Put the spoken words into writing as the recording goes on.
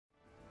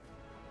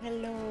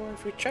Hello,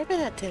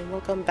 everyone, and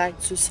welcome back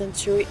to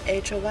Century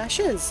Age of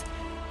Ashes.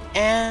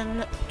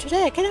 And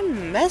today I kind of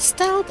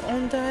messed out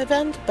on the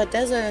event, but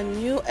there's a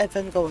new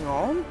event going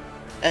on.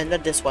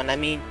 Not this one, I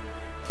mean,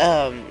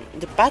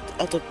 the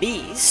Path of the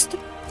Beast.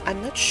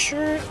 I'm not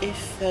sure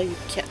if you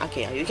can.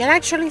 Okay, you can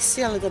actually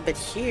see a little bit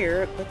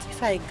here, but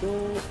if I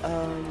go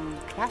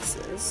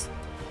classes,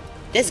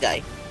 this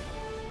guy.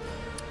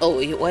 Oh,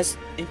 he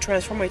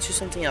transformed into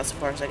something else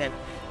for a second.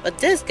 But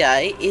this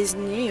guy is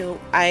new.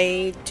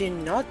 I did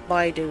not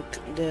buy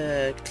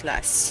the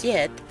class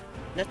yet.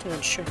 Not even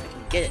sure if I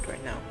can get it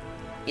right now.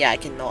 Yeah, I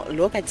cannot.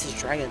 Look at this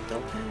dragon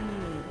though.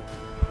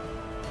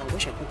 I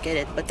wish I could get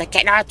it, but I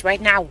cannot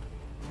right now.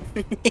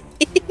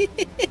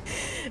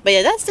 But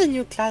yeah, that's the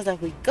new class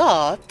that we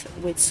got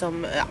with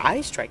some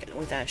ice dragon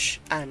with Ash.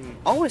 I'm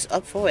always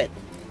up for it.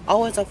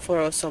 Always up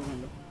for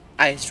some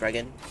ice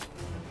dragon.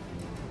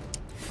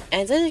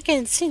 And as you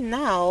can see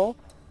now,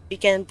 you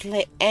can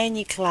play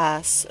any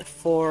class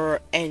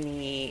for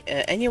any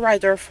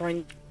rider for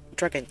any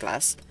dragon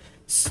class.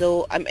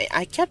 So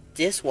I kept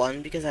this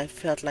one because I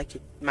felt like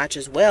it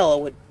matches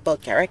well with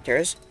both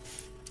characters.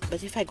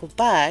 But if I go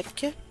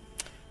back,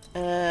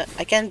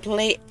 I can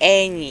play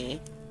any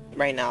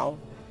right now,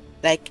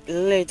 like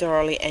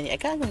literally any. I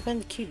can't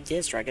even keep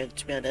this dragon,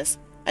 to be honest.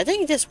 I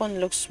think this one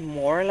looks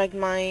more like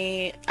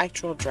my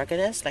actual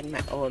dragoness, like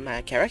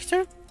my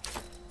character.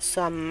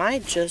 So I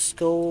might just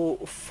go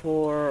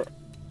for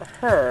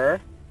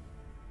her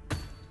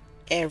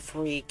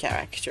every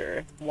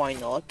character. Why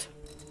not?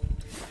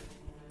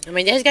 I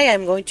mean, this guy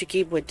I'm going to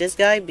keep with this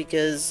guy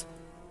because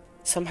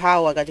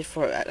somehow I got it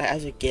for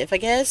as a gift, I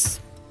guess,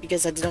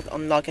 because I did not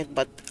unlock it,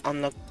 but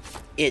unlock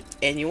it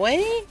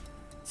anyway,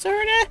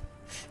 sorta.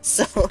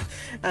 So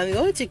I'm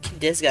going to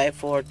keep this guy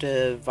for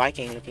the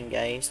Viking looking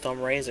guy,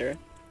 Stormraiser.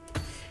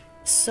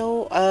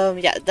 So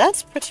yeah,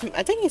 that's pretty.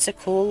 I think it's a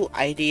cool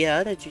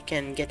idea that you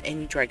can get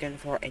any dragon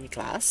for any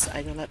class.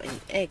 I don't have any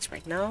eggs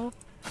right now.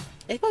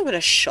 Let's go with a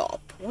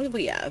shop. What do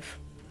we have?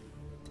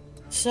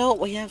 So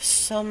we have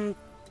some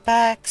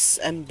packs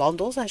and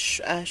bundles, I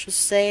should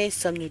say.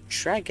 Some new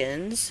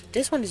dragons.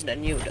 This one is not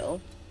new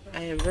though.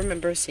 I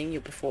remember seeing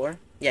you before.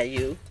 Yeah,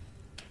 you.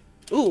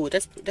 Ooh,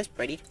 that's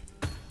pretty.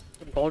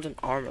 Golden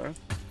armor.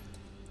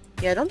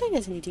 Yeah, I don't think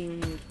there's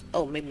anything.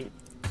 Oh, maybe.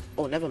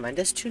 Oh, never mind.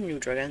 There's two new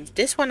dragons.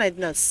 This one I did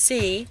not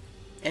see,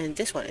 and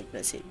this one I did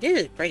not see.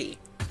 This is pretty.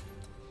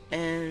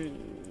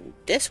 And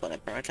this one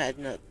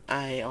apparently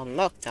I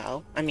unlocked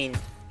now. I mean,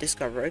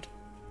 discovered.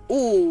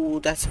 Ooh,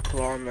 that's a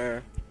cool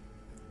armor.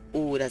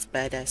 Ooh, that's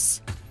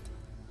badass.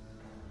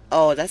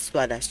 Oh, that's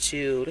badass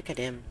too. Look at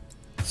him.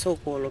 So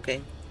cool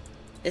looking.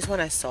 This one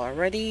I saw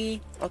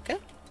already. Okay.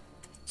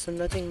 So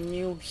nothing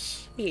new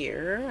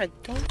here. I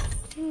don't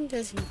think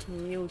there's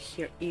anything new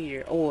here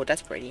either. Oh,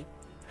 that's pretty.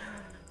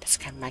 That's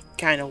my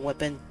kind of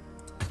weapon.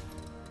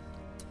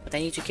 But I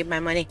need to keep my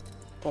money.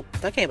 Oh,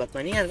 talking about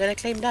money, I'm gonna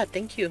claim that.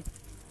 Thank you.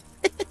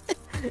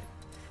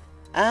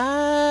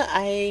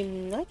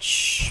 I'm not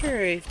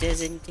sure if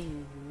there's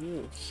anything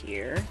new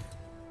here.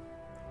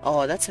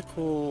 Oh, that's a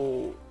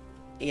cool.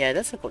 Yeah,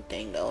 that's a cool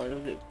thing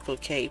though. Cool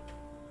cape.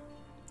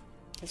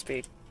 That's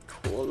very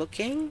cool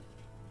looking.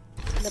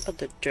 What about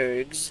the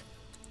Durgs?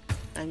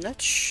 I'm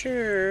not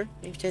sure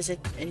if there's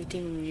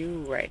anything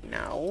new right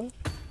now.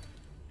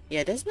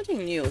 Yeah, there's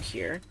nothing new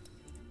here.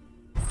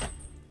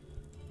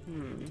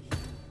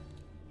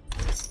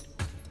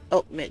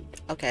 Oh,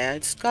 okay, I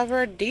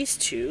discovered these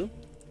two.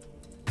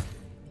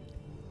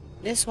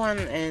 This one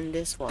and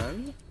this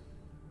one.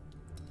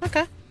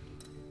 Okay.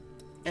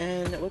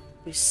 And what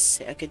we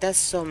say? Okay, that's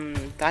some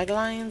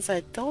taglines. I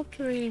don't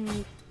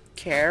really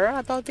care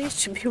about these,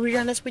 to be really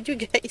honest with you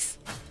guys.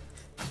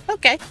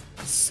 Okay,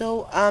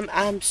 so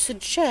I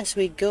suggest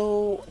we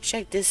go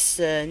check this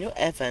new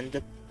event,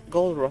 the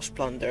Gold Rush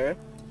Plunder.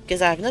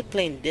 Because I have not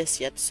played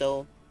this yet,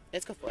 so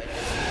let's go for it.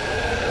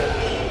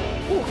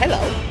 Oh, hello.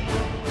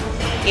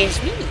 It's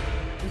me.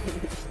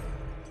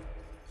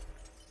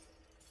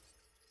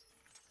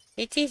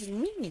 It is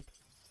me.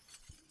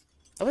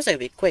 I was a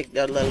bit quick,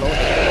 the loading.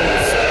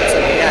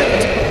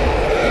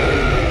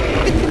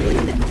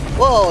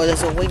 Whoa,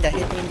 there's a wing that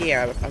hit me in the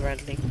air,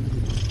 apparently.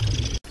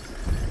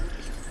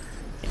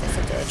 That's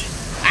a dodge.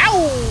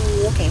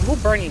 Ow! Okay,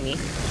 who's burning me?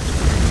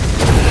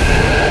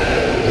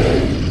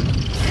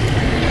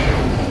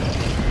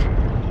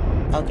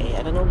 Okay,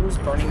 I don't know who's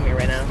burning me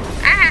right now.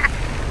 Ah!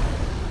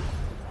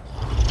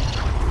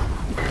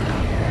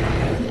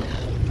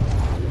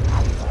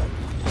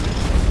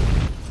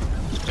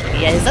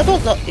 Yeah,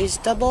 it's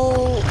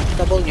double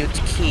W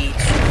key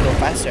to go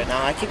faster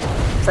now. I keep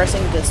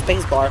pressing the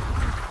space bar.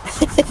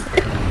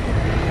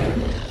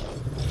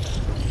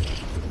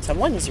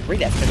 Someone is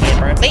really after me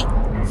apparently.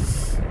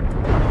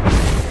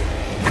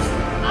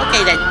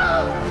 Okay then.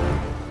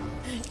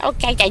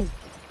 Okay then.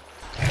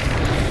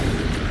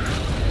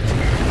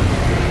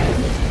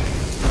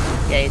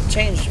 Yeah, it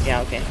changed. Yeah,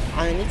 okay.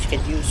 I need to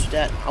get used to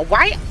that.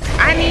 Why?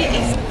 Annie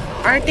is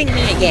hurting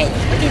me again.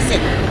 What is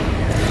it?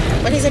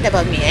 What is it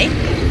about me, eh?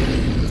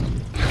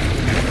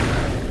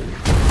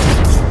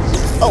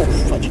 Oh,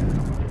 fudge.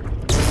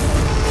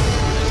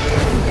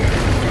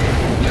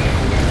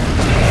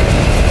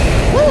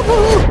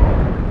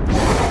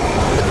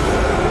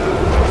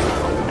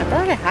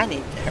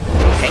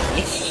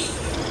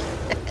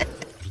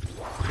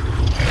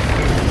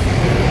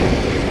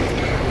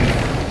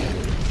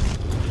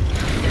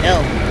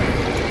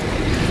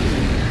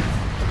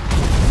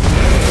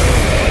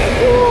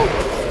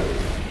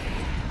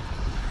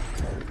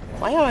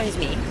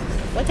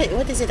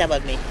 is it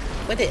about me?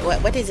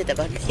 What is it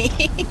about me?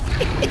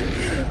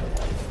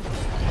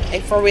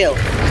 Like, for real.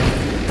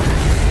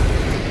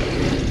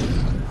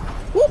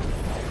 Whoop!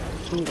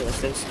 Ooh, that was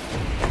close.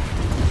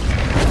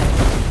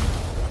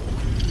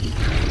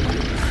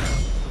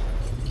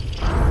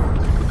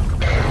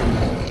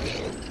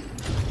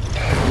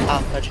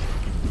 Oh, fudge.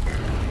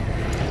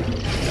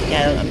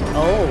 Yeah,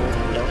 oh,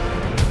 no.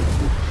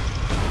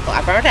 Oh,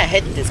 apparently I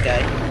hit this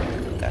guy.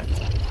 Okay.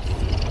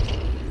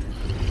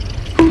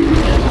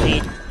 Gotta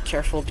be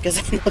careful because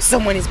I know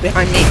someone is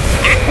behind me.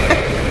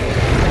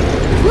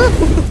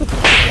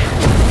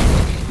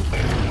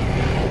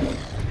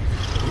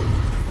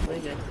 Very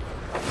good.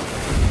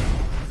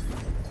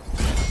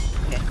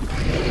 Okay.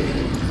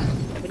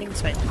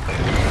 Everything's fine.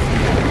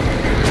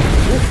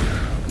 Oof.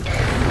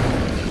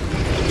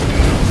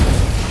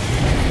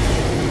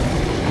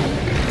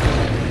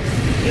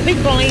 You've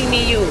been bullying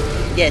me, you.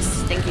 Yes,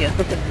 thank you.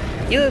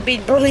 You've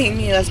been bullying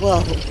me as well.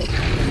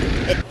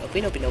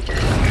 Open, open, open.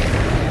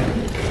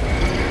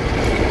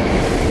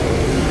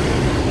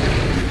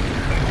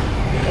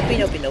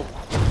 Open, open, open.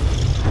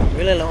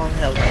 Really low on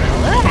health now.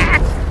 Ah!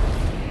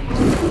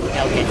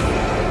 Okay.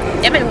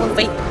 Damn it,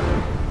 Wolfie.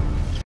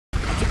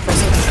 Keep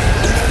pressing.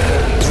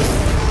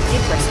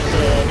 Keep pressing.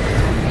 Good.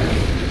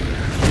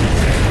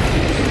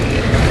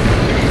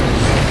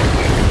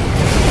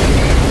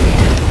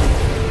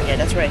 Yeah,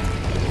 that's right.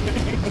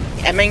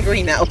 I'm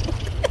angry now.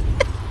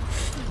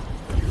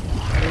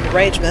 I'm in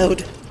rage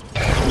mode.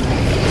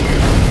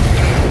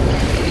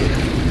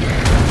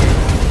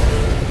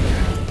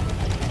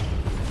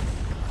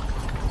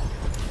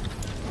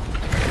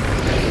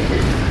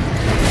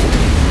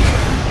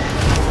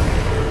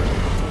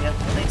 Yeah,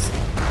 nice.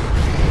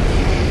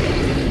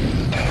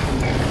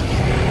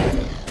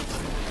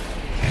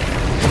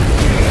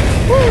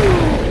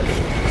 Woo!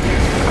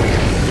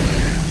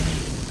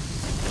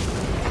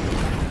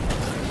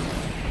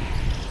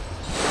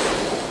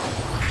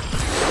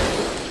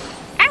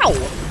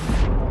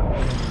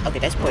 Okay,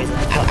 that's poison.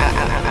 Ow, ow,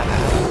 ow, ow, ow,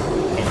 ow.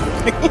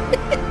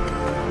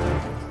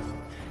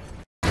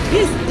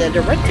 Yes,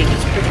 the red team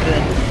is pretty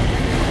good.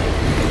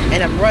 And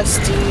I'm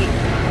rusty.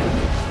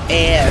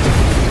 And...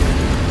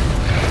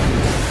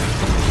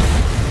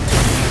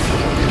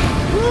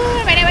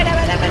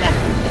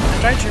 I'm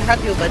trying to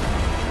help you, but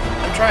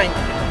I'm trying.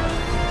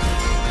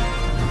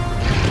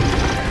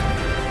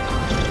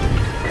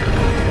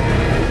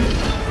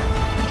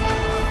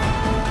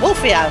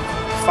 Wolfie have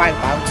 5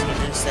 bounty, I'm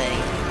just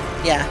saying.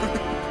 Yeah.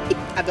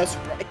 I'm not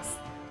surprised.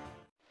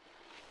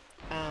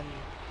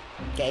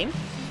 Game?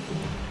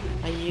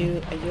 Are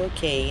you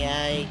okay?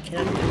 I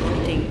cannot do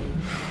anything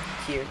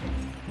here.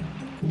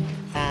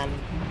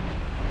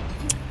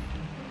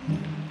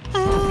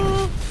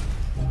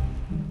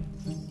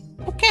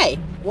 Okay.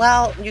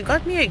 Well, you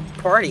got me a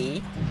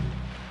party,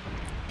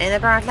 and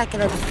apparently I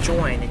cannot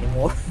join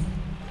anymore.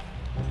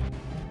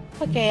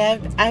 Okay,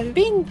 I've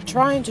been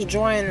trying to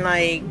join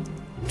like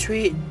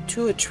 2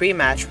 or 3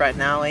 match right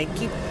now. I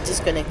keep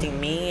disconnecting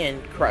me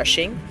and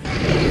crashing.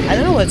 I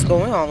don't know what's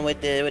going on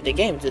with the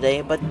game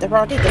today, but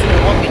apparently it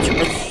doesn't want me to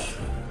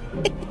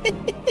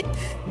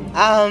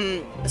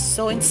play.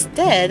 So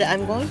instead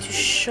I'm going to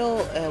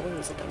show what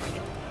is it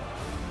again?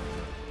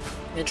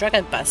 The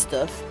Dragon Pass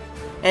stuff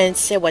and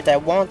say what I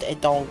want and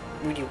don't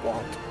really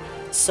want.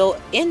 So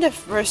in the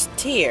first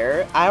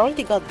tier I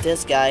already got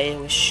this guy,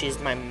 which is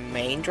my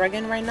main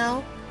dragon right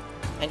now.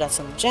 I got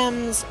some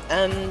gems.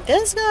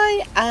 This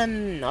guy,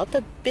 I'm not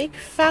a big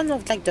fan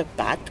of like the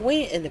bat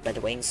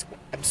wings.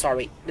 I'm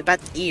sorry, the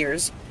bat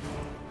ears.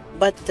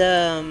 But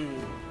I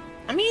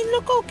mean,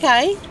 look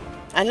okay.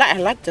 I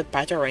like the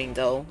pattern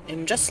though.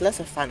 I'm just less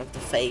a fan of the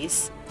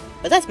face.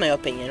 But that's my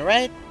opinion,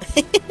 right?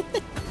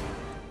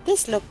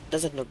 This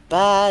doesn't look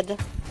bad.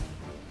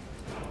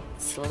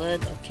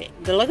 Slid, okay.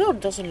 The logo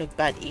doesn't look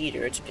bad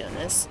either, to be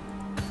honest.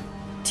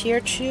 Tier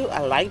 2, I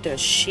like the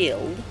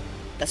shield.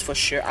 That's for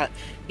sure.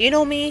 You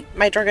know me,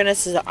 my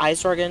dragoness is an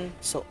ice dragon,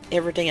 so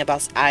everything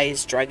about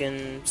ice,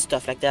 dragon,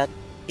 stuff like that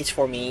is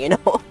for me, you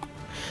know.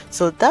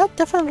 So that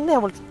definitely I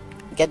will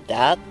get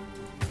that.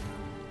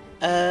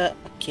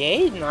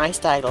 Okay, nice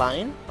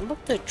tagline. How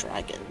about the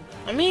dragon?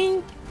 I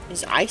mean,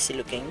 it's icy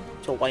looking,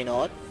 so why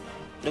not?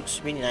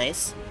 Looks really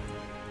nice.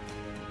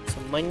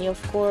 Some money,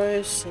 of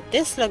course.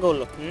 This logo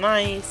look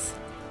nice.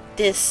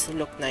 This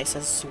look nice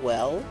as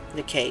well.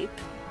 The cape.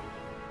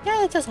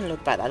 Yeah, it doesn't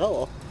look bad at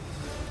all.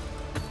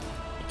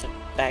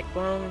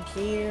 Background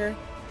here,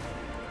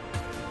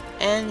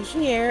 and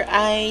here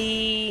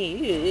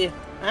I'm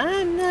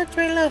not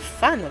really a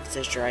fan of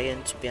this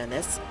dragon, to be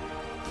honest.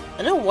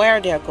 I don't know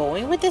where they're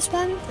going with this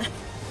one.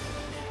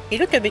 He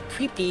looked a bit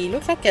creepy. He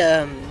looked like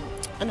I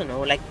don't know,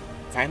 like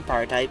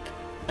vampire type.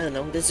 I don't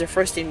know. This is the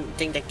first thing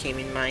that came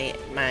in my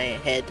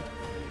head.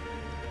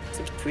 It's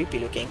a bit creepy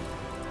looking.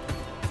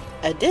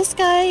 This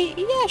guy,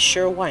 yeah,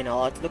 sure, why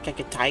not? Look like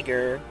a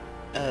tiger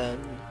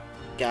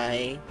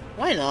guy.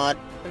 Why not?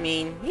 I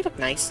mean, he look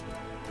nice.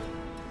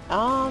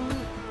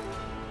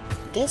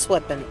 This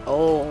weapon,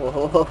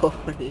 oh,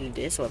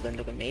 this weapon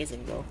look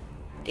amazing though.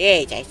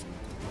 Yeah, guys,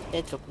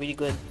 that look really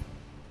good.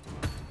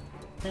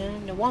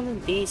 And one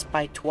of these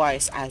bite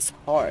twice as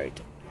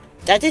hard.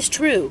 That is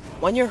true.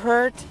 When you're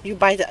hurt, you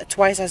bite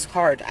twice as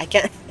hard. I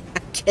can,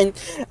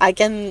 I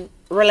can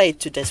relate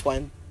to this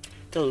one.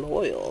 The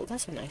loyal.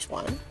 That's a nice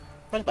one.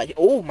 What about you?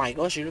 Oh my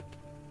gosh, you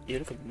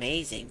look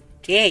amazing.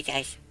 Yeah,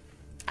 guys.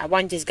 I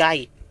want this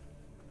guy.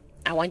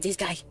 I want this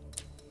guy.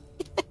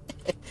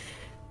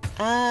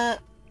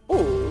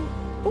 Ooh.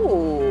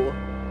 Ooh.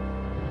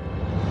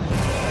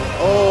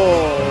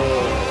 Oh.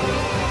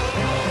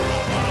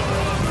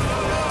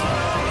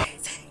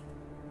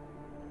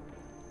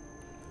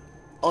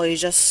 Oh, you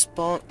just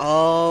spawned.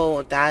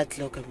 Oh, that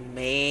look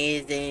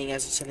amazing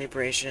as a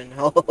celebration.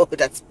 Oh,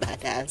 that's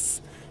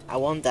badass. I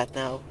want that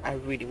now. I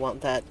really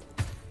want that.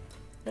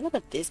 And look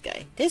at this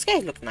guy. This guy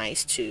look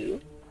nice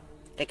too.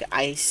 Like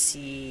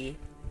icy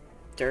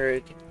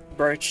Durg.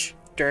 Birch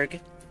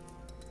Durg.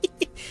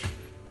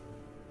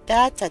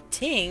 That I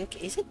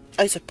think is it?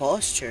 Oh, it's a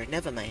posture.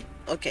 Never mind.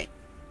 Okay.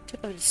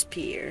 Tip of the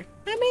spear.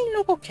 I mean,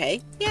 look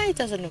okay. Yeah, it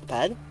doesn't look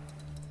bad.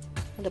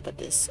 What about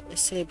this? Oh,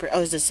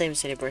 it's the same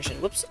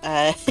celebration. Whoops.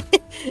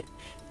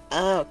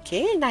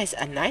 Okay, nice.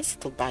 A nice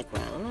little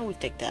background. I will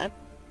take that.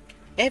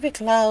 Every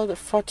cloud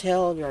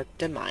foretell your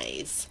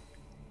demise.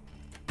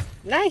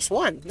 Nice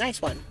one.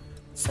 Nice one.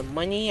 Some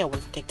money. I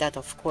will take that.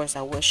 Of course,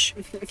 I wish.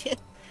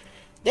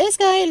 This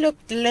guy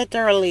looked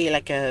literally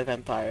like a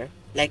vampire.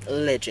 Like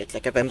legit,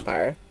 like a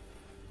vampire.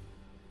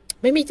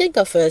 Made me think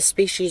of a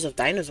species of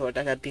dinosaur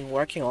that I've been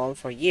working on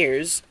for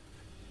years.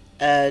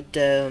 The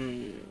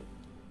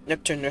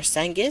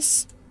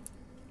Nocturnursangus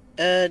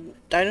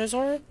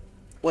dinosaur,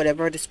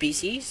 whatever the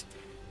species,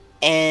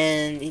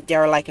 and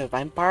they're like a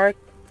vampire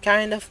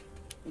kind of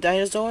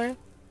dinosaur.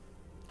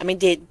 I mean,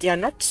 they are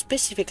not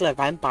specifically a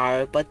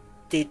vampire, but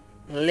they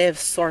live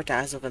sort of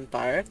as a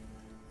vampire,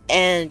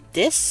 and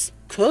this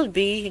could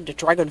be the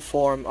dragon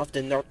form of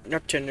the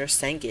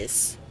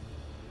Nocturnursangus.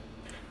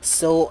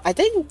 So I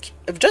think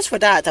just for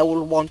that I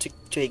will want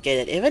to get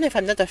it, even if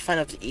I'm not a fan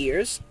of the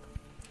ears.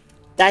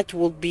 That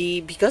will be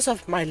because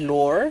of my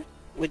lore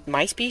with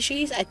my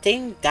species. I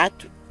think that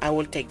I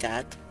will take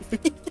that.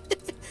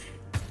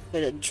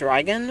 With a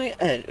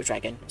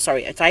dragon.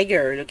 Sorry, a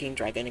tiger-looking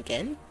dragon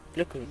again.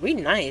 Look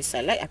really nice.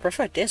 I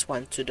prefer this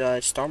one to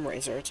the Storm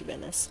Razor, to be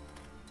honest.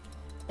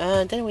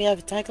 Then we have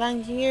a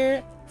tagline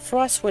here.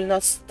 Frost will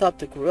not stop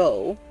to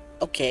grow.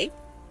 Okay,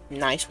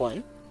 nice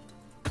one.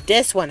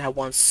 This one I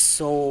want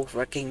so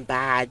freaking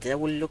bad. That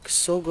will look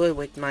so good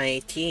with my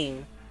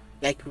team.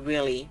 Like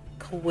really.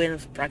 Queen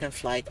of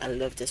Dragonflight. I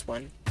love this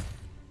one.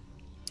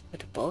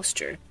 With a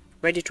poster.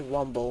 Ready to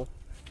rumble.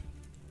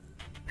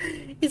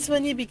 It's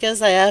funny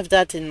because I have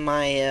that in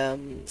my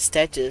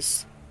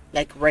status.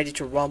 Like ready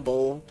to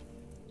rumble.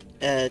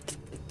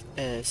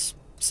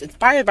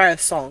 Inspired by a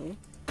song.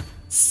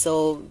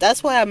 So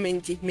that's why it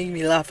made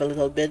me laugh a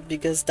little bit,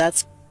 because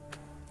that's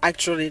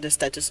actually the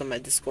status on my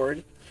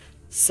Discord.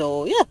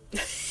 So yeah.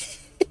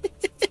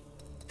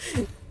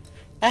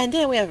 And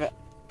then we have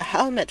a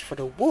helmet for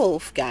the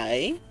wolf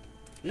guy.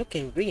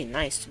 Looking really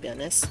nice, to be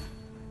honest.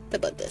 What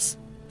about this?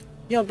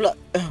 Your blood.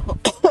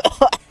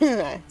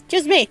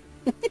 Excuse me.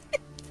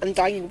 I'm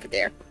dying over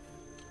there.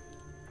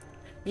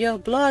 Your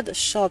blood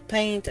shall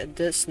paint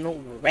the snow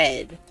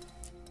red.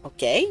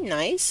 Okay,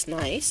 nice,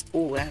 nice.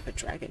 Oh, I have a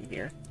dragon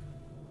here.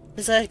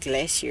 It's a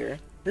glacier.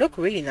 Look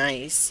really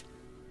nice.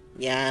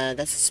 Yeah,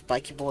 that's a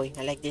spiky boy.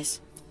 I like this.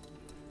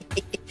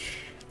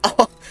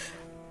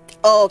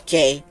 Oh,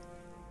 okay.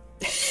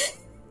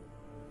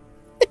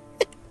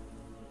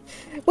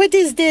 What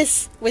is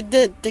this with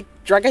the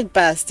dragon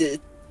pass?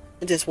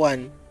 This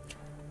one.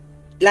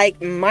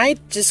 Like, my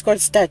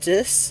Discord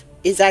status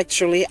is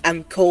actually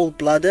I'm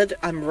cold-blooded.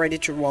 I'm ready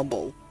to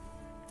rumble.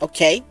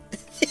 Okay?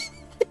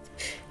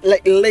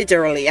 Like,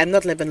 literally. I'm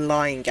not even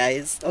lying,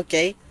 guys.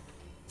 Okay?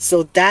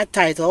 So that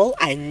title,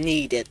 I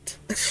need it.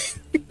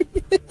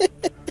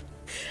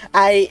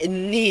 I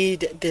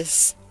need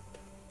this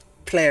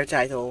player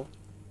title.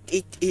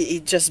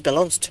 It just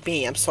belongs to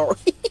me. I'm sorry.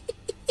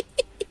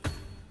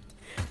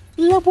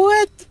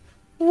 What?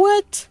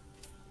 What?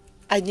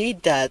 I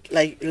need that.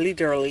 Like,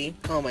 literally.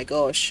 Oh my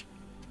gosh.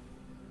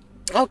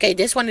 Okay,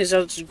 this one is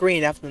just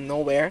green out of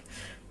nowhere.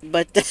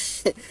 But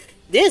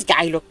this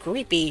guy look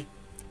creepy.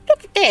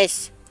 Look at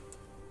this.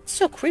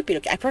 So creepy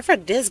look. I prefer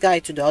this guy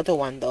to the other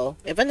one though.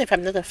 Even if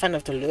I'm not a fan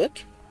of the look,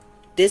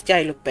 this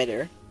guy look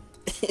better.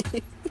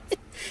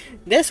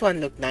 This one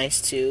look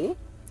nice too.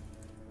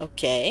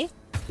 Okay.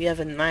 We have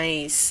a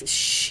nice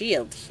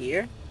shield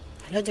here.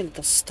 I love the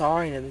little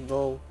star in the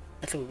middle.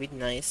 That look really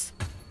nice.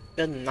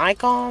 We have an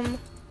icon.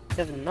 We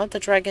have another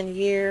dragon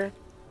here.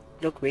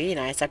 Look really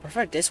nice. I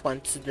prefer this one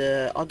to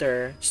the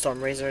other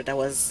Storm Razor that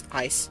was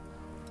ice.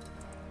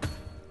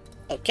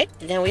 Okay,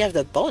 and then we have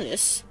the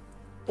bonus.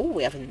 Oh,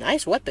 we have a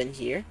nice weapon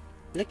here.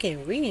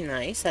 Looking really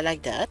nice. I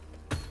like that.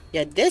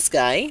 Yeah, this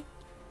guy.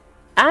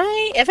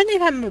 Even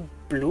if I'm a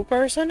blue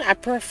person, I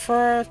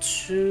prefer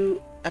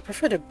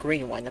the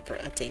green one, I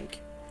think.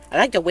 I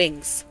like the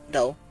wings,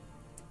 though.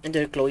 And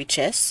the glowy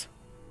chest.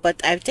 But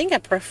I think I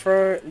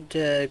prefer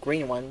the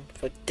green one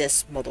for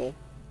this model.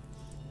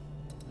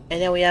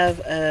 And then we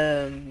have,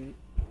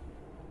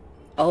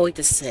 oh, it's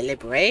a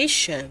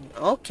celebration.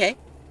 Okay.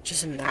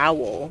 Just an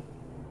owl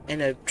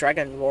and a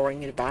dragon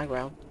roaring in the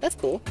background. That's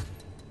cool.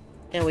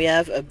 And we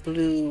have a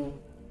blue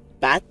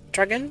bat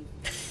dragon.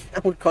 I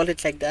would call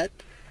it like that.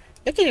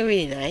 Looking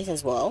really nice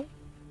as well.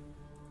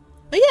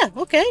 But yeah,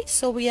 okay.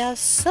 So we have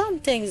some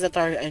things that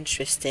are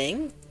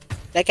interesting.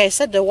 Like I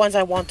said, the ones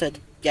I wanted,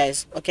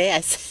 guys. Okay,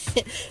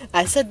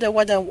 I said the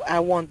one I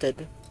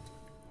wanted.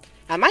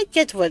 I might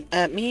get what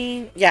I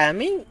mean. Yeah, I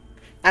mean,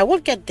 I will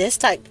get this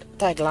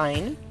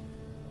tagline.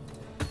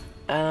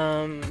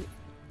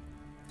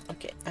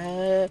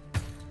 Okay.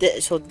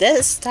 So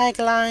this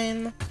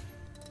tagline,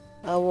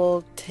 I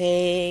will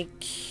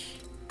take.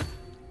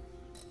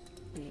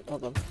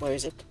 Hold on, where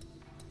is it?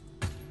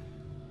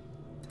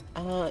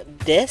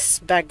 This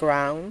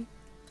background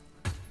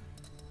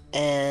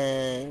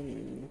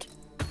and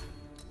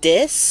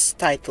this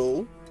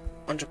title,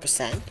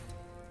 100%.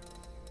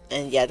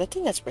 And yeah, I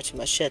think that's pretty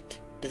much it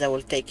that I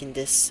will take in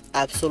this.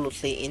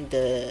 Absolutely in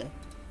this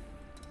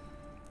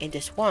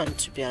one,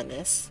 to be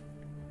honest.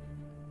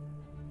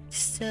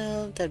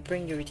 Still, that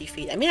bring your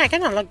defeat. I mean, I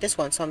can unlock this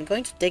one, so I'm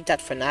going to take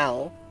that for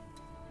now.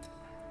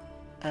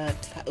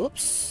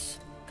 Oops,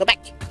 go back.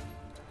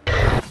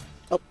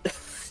 Oh,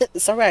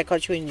 sorry, I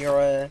caught you in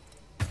your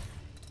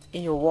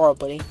war,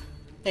 buddy.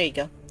 There you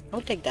go.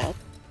 I'll take that.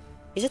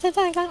 Is it a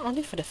tagline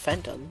only for the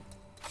Phantom?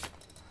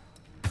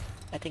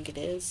 I think it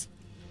is.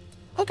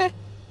 Okay.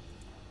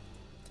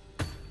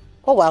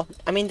 Oh well.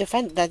 I mean,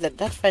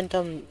 that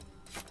Phantom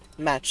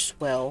matched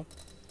well.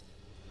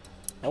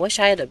 I wish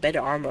I had a better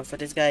armor for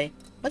this guy,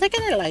 but I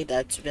kinda like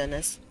that, to be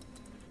honest.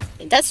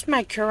 And that's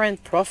my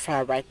current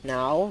profile right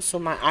now. So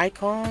my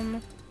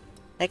icon,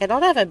 like I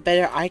don't have a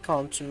better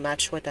icon to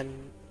match what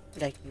I'm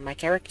like my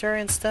character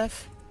and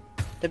stuff.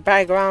 The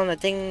background, I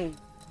think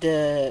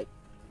where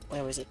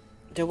was it?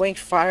 The Winged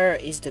Fire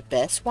is the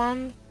best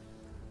one.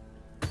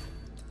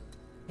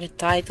 The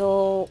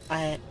title,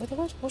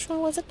 which one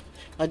was it?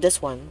 Oh,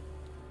 this one.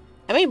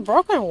 I mean,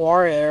 Broken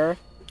Warrior,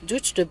 due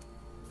to the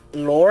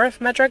lore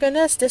of my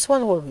Dragoness, this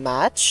one will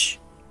match.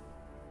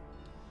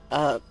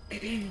 But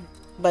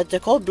the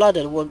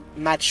Cold-Blooded will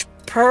match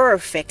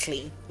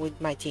perfectly with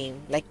my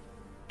team, like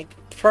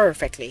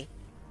perfectly.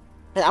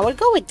 And I will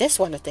go with this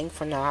one, I think,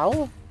 for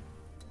now.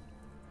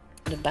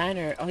 The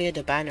banner, oh yeah,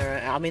 the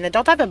banner. I mean, I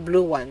don't have a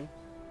blue one,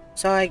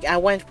 so I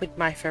went with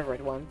my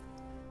favorite one.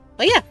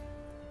 Oh yeah.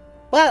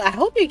 Well, I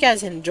hope you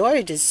guys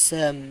enjoyed this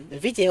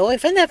video.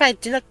 Even if I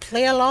do not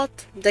play a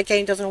lot, the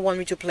game doesn't want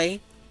me to play.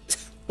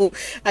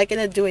 I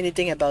cannot do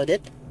anything about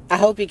it. I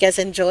hope you guys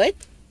enjoyed,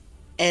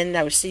 and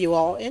I will see you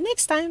all in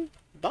next time.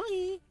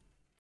 Bye!